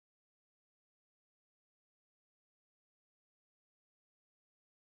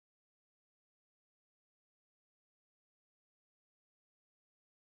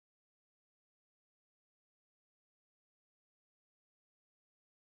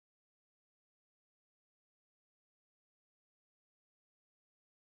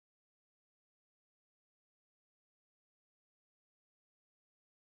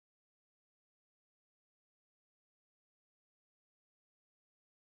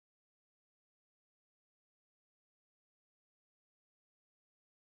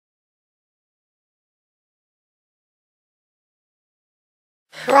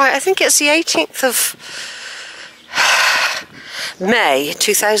Right, I think it's the 18th of May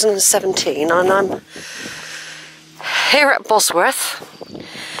 2017 and I'm here at Bosworth.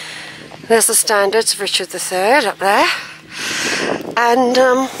 There's the standards of Richard III up there, and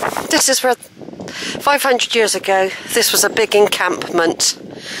this is where 500 years ago this was a big encampment,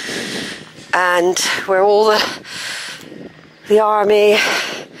 and where all the army,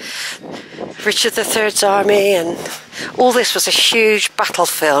 Richard III's army, and all this was a huge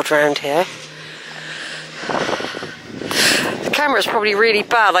battlefield around here. The camera's probably really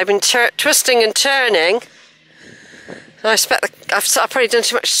bad. I've been twisting and turning. I expect I've probably done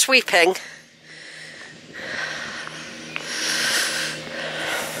too much sweeping.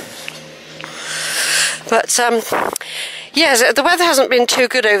 But yeah, the weather hasn't been too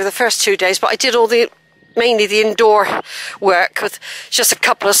good over the first 2 days, but I did mainly the indoor work with just a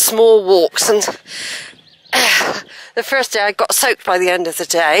couple of small walks, and the first day I got soaked by the end of the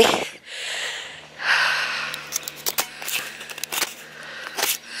day.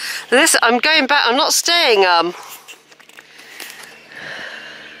 I'm going back, I'm not staying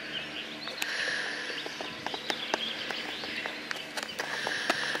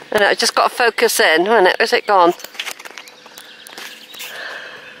and I just got to focus in. Where's it gone?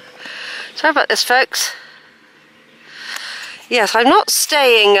 Sorry about this, folks. Yes, I'm not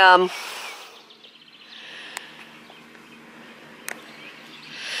staying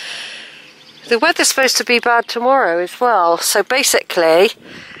the weather's supposed to be bad tomorrow as well, so basically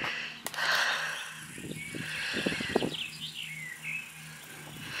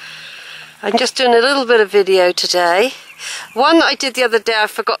I'm just doing a little bit of video today. One that I did the other day I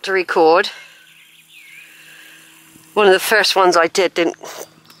forgot to record. One of the first ones I did didn't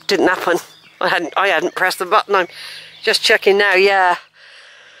happen. I hadn't pressed the button. I'm just checking now. Yeah.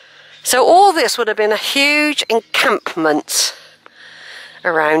 So all this would have been a huge encampment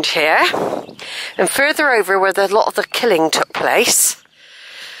around here, and further over where a lot of the killing took place,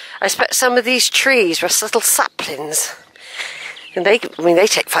 I expect some of these trees were little saplings, and they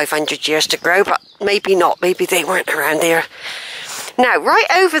take 500 years to grow, but maybe not. Maybe they weren't around there. Now, right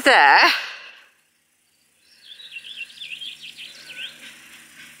over there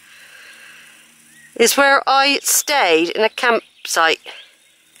is where I stayed in a campsite,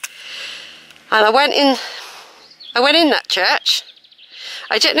 and I went in that church.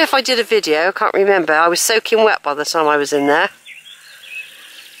 I don't know if I did a video, I can't remember. I was soaking wet by the time I was in there.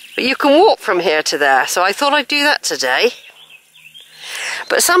 But you can walk from here to there, so I thought I'd do that today.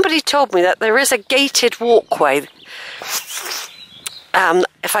 But somebody told me that there is a gated walkway.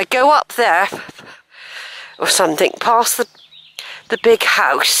 If I go up there or something past the big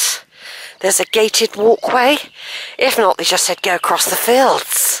house, there's a gated walkway. If not, they just said go across the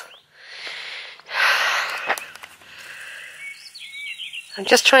fields. I'm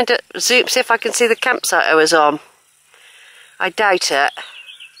just trying to zoom, see if I can see the campsite I was on. I doubt it.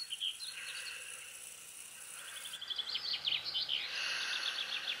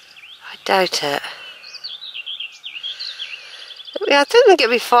 I doubt it. Yeah, I don't think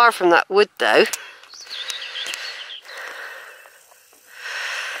it'd be far from that wood though.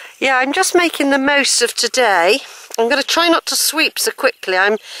 Yeah, I'm just making the most of today. I'm going to try not to sweep so quickly.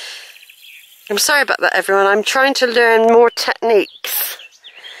 I'm sorry about that, everyone. I'm trying to learn more techniques.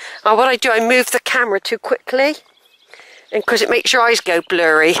 What I do, I move the camera too quickly, and because it makes your eyes go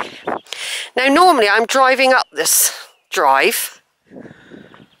blurry. Now, normally I'm driving up this drive,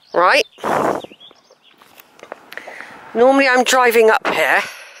 right? Normally I'm driving up here.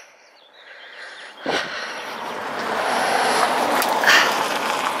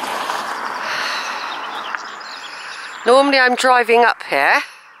 Normally I'm driving up here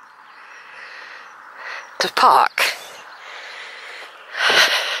to park.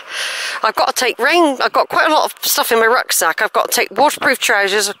 I've got to take rain. I've got quite a lot of stuff in my rucksack. I've got to take waterproof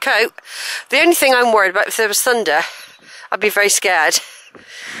trousers, a coat. The only thing I'm worried about, if there was thunder, I'd be very scared.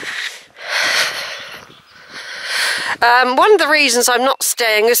 One of the reasons I'm not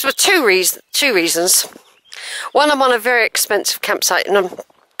staying is for two reasons. One, I'm on a very expensive campsite, and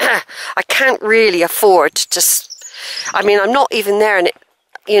I can't really afford to. I mean, I'm not even there, and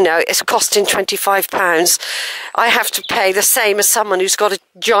it's costing £25. I have to pay the same as someone who's got a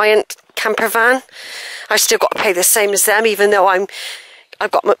giant camper van. I still got to pay the same as them, even though I'm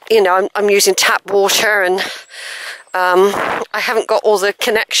using tap water, and I haven't got all the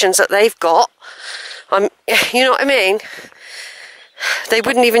connections that they've got. You know what I mean? They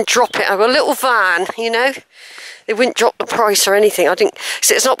wouldn't even drop it. I've got a little van, They wouldn't drop the price or anything. I think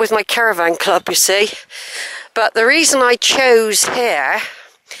so. It's not with my caravan club, you see. But the reason I chose here,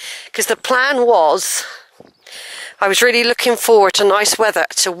 because the plan was, I was really looking forward to nice weather,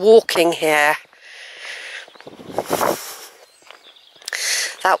 to walking here.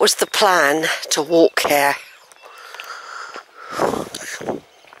 That was the plan, to walk here.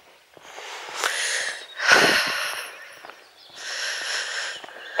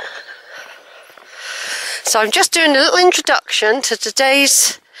 So I'm just doing a little introduction to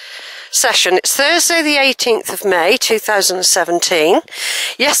today's session. It's Thursday the 18th of May 2017.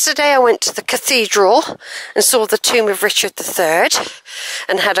 Yesterday I went to the cathedral and saw the tomb of Richard III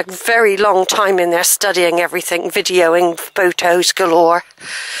and had a very long time in there studying everything, videoing, photos galore.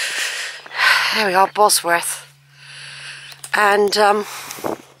 There we are, Bosworth. And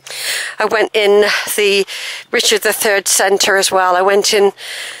I went in the Richard III Centre as well. I went in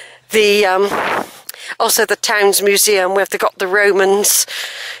the also the town's museum where they've got the Romans.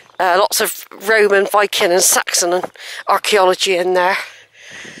 Lots of Roman, Viking and Saxon and archaeology in there.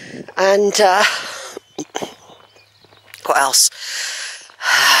 And what else?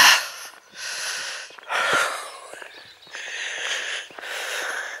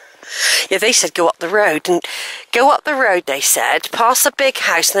 Yeah, they said go up the road. And go up the road, they said, past the big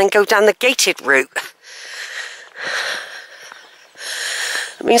house and then go down the gated route.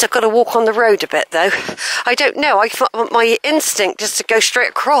 It means I've got to walk on the road a bit, though. I don't know. My instinct is to go straight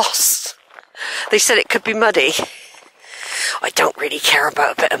across. They said it could be muddy. I don't really care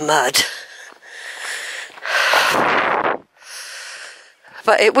about a bit of mud.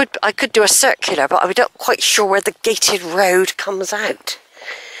 But it would. I could do a circular, but I'm not quite sure where the gated road comes out.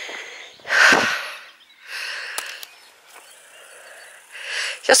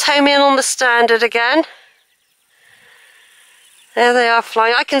 Just home in on the standard again. There they are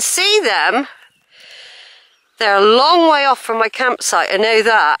flying. I can see them. They're a long way off from my campsite, I know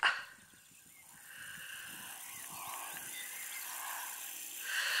that.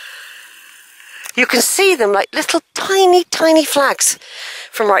 You can see them like little tiny, tiny flags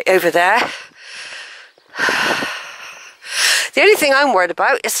from right over there. The only thing I'm worried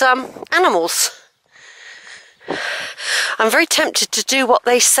about is animals. I'm very tempted to do what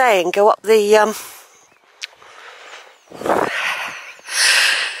they say and go up the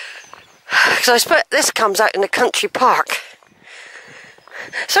because I suppose this comes out in a country park.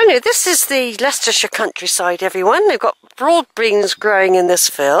 So anyway, this is the Leicestershire countryside, everyone. They've got broad beans growing in this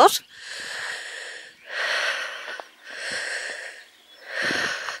field.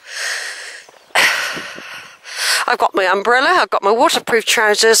 I've got my umbrella, I've got my waterproof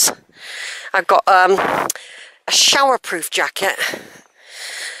trousers, I've got a showerproof jacket.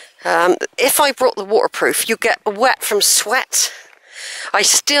 If I brought the waterproof, you get wet from sweat. I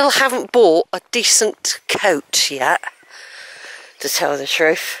still haven't bought a decent coat yet, to tell the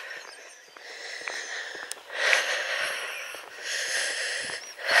truth.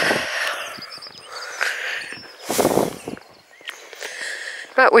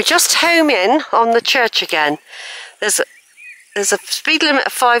 Right, we're just home in on the church again. There's a speed limit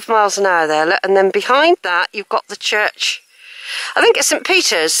of 5 miles an hour there, and then behind that you've got the church. I think it's St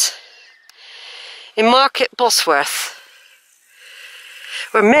Peter's in Market Bosworth,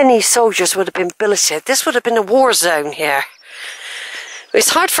 where many soldiers would have been billeted. This would have been a war zone here.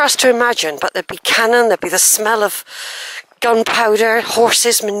 It's hard for us to imagine, but there'd be cannon, there'd be the smell of gunpowder,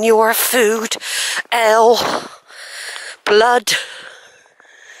 horses, manure, food, ale, blood.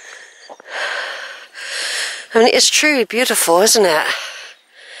 I mean, it's truly beautiful, isn't it?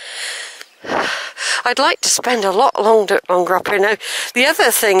 I'd like to spend a lot longer up here now. The other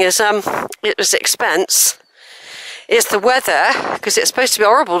thing is, it was expense. It's the weather, because it's supposed to be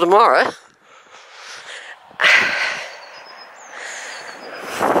horrible tomorrow.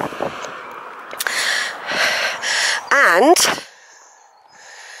 And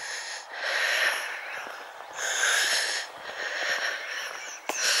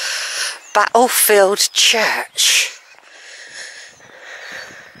Battlefield Church.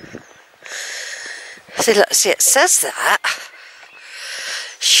 See, look, see, it says that.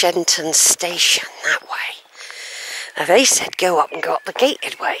 Shenton Station, that way. Now they said go up and go up the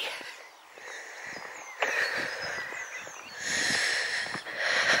gated way.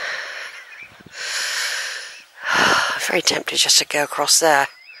 I'm very tempted just to go across there.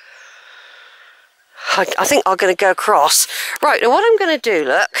 I think I'm going to go across. Right, now what I'm going to do,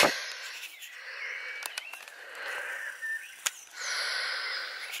 look.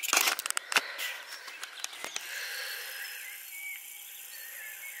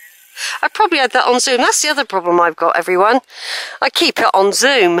 I probably had that on Zoom. That's the other problem I've got, everyone. I keep it on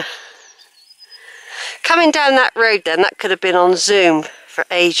Zoom. Coming down that road then, that could have been on Zoom for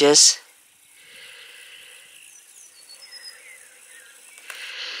ages.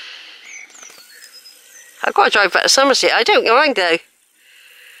 I've got to drive back to Somerset. I don't mind though.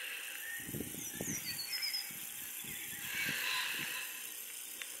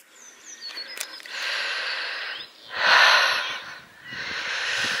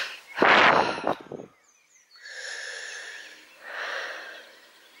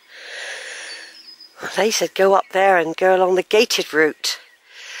 They said go up there and go along the gated route.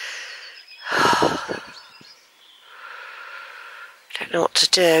 Don't know what to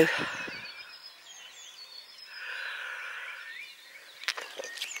do.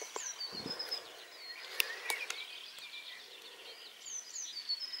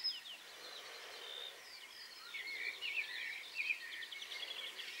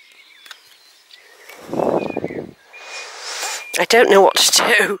 I don't know what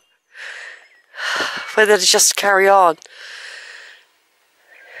to do. Whether to just carry on.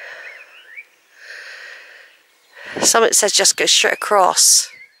 Something says just go straight across.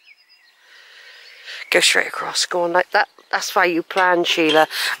 Go straight across, go on like that. That's why you plan, Sheila.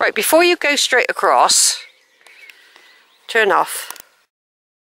 Right, before you go straight across, turn off.